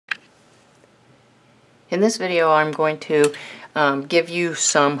In this video I'm going to give you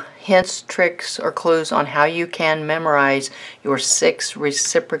some hints, tricks, or clues on how you can memorize your 6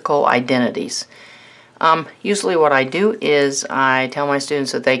 reciprocal identities. Usually what I do is I tell my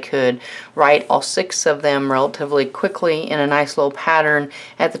students that they could write all 6 of them relatively quickly in a nice little pattern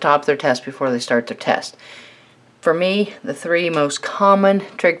at the top of their test before they start their test. For me, the 3 most common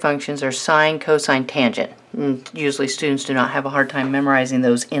trig functions are sine, cosine, tangent. Usually students do not have a hard time memorizing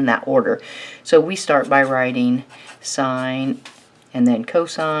those in that order. So we start by writing sine and then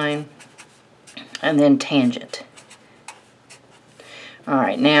cosine and then tangent.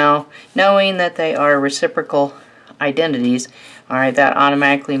 Alright, now knowing that they are reciprocal identities, alright, that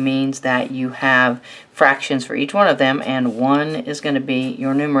automatically means that you have fractions for each one of them, and 1 is going to be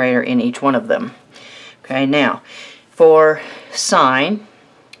your numerator in each one of them. Okay, now for sine,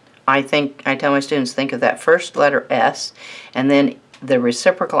 I tell my students think of that first letter S, and then the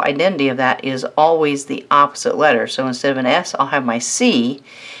reciprocal identity of that is always the opposite letter. So instead of an S, I'll have my C,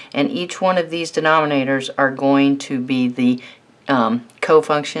 and each one of these denominators are going to be the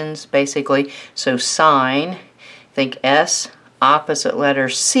co-functions, basically. So sine, think S, opposite letter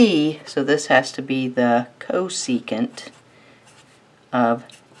C, so this has to be the cosecant of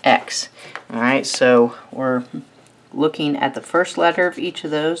x. Alright, so we're looking at the first letter of each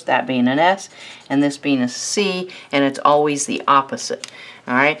of those, that being an S, and this being a C, and it's always the opposite.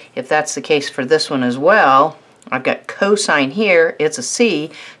 Alright, if that's the case for this one as well, I've got cosine here, it's a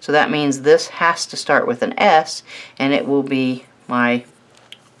C, so that means this has to start with an S, and it will be my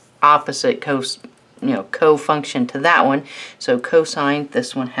opposite co-function to that one. So cosine,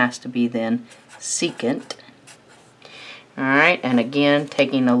 this one has to be then secant. Alright, and again,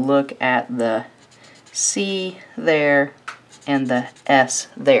 taking a look at the C there and the S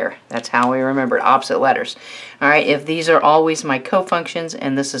there. That's how we remember opposite letters. Alright, if these are always my co-functions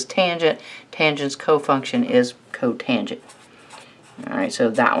and this is tangent, tangent's co-function is cotangent. Alright, so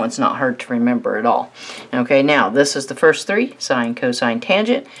that one's not hard to remember at all. Okay, now this is the first 3, sine, cosine,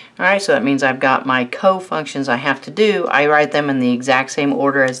 tangent. Alright, so that means I've got my co-functions I have to do. I write them in the exact same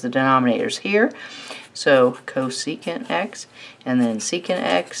order as the denominators here. So cosecant x, and then secant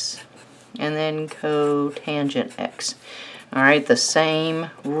x, and then cotangent x. Alright, the same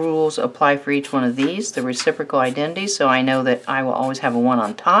rules apply for each one of these, the reciprocal identities, so I know that I will always have a 1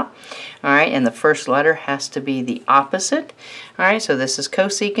 on top. Alright, and the first letter has to be the opposite. Alright, so this is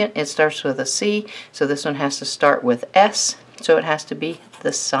cosecant, it starts with a C, so this one has to start with S, so it has to be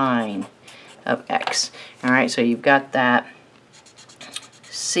the sine of x. Alright, so you've got that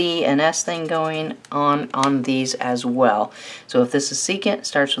C and S thing going on these as well. So if this is secant,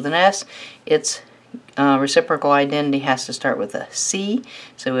 starts with an S, its reciprocal identity has to start with a C,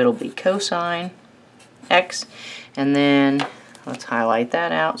 so it'll be cosine x, and then let's highlight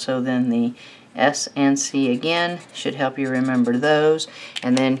that out, so then the S and C again should help you remember those,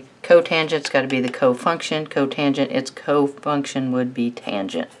 and then cotangent's got to be the co-function. Cotangent, its co-function would be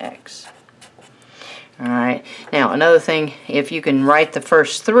tangent x. Alright, now another thing, if you can write the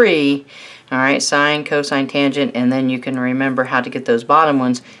first 3, alright, sine, cosine, tangent, and then you can remember how to get those bottom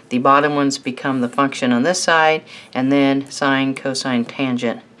ones. The bottom ones become the function on this side, and then sine, cosine,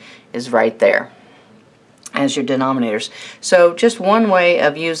 tangent is right there as your denominators. So just one way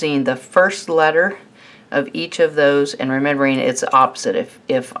of using the first letter of each of those and remembering it's opposite.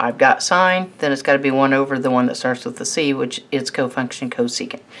 If I've got sine, then it's got to be 1 over the one that starts with the C, which is co-function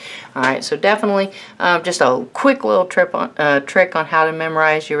cosecant. Alright, so definitely just a quick little trick on how to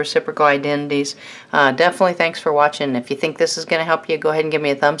memorize your reciprocal identities. Definitely thanks for watching. If you think this is going to help you, go ahead and give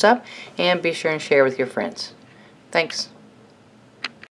me a thumbs up, and be sure and share with your friends. Thanks.